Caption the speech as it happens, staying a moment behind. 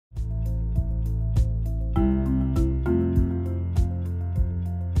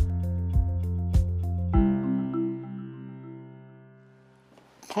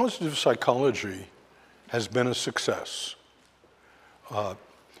Positive psychology has been a success.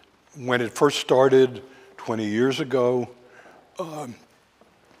 When it first started 20 years ago,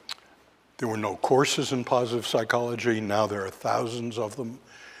 there were no courses in positive psychology. Now there are thousands of them.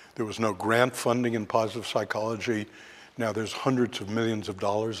 There was no grant funding in positive psychology. Now there's hundreds of millions of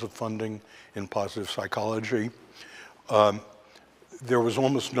dollars of funding in positive psychology. There was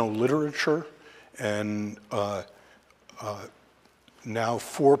almost no literature, and now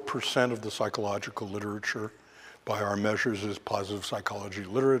 4% of the psychological literature by our measures is positive psychology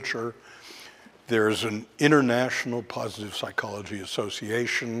literature. There's an international positive psychology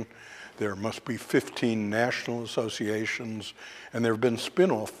association. There must be 15 national associations, and there have been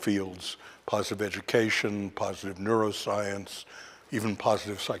spin-off fields, positive education, positive neuroscience, even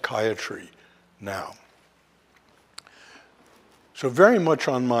positive psychiatry now. So very much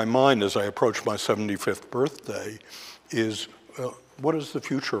on my mind as I approach my 75th birthday is what does the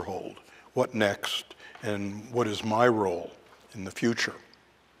future hold? What next? And what is my role in the future?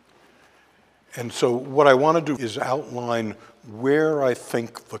 And so what I want to do is outline where I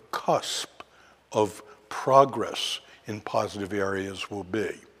think the cusp of progress in positive areas will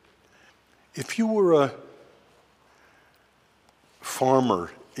be. If you were a farmer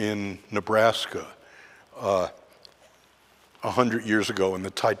in Nebraska 100 years ago and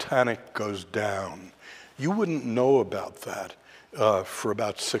the Titanic goes down, you wouldn't know about that for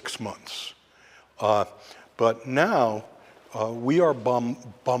about 6 months. But now we are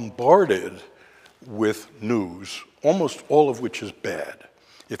bombarded with news, almost all of which is bad.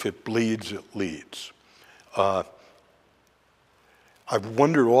 If it bleeds, it leads. I've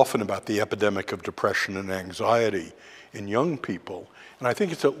wondered often about the epidemic of depression and anxiety in young people, and I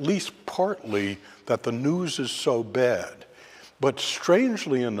think it's at least partly that the news is so bad. But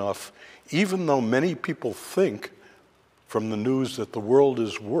strangely enough, even though many people think from the news that the world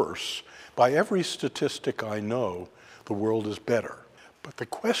is worse, by every statistic I know, the world is better. But the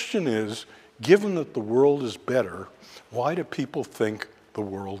question is, given that the world is better, why do people think the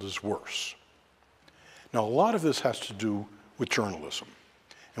world is worse? Now, a lot of this has to do with journalism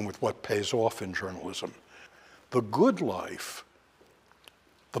and with what pays off in journalism. The good life,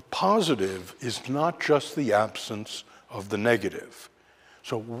 the positive, is not just the absence of the negative.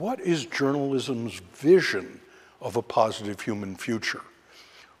 So what is journalism's vision of a positive human future?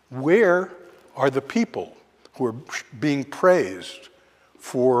 Where are the people who are being praised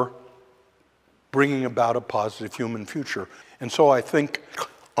for bringing about a positive human future? And so I think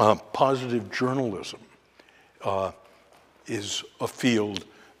positive journalism is a field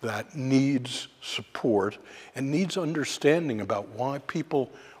that needs support and needs understanding about why people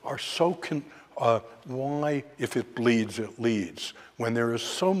are so why, if it bleeds, it leads, when there is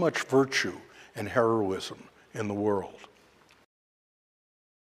so much virtue and heroism in the world.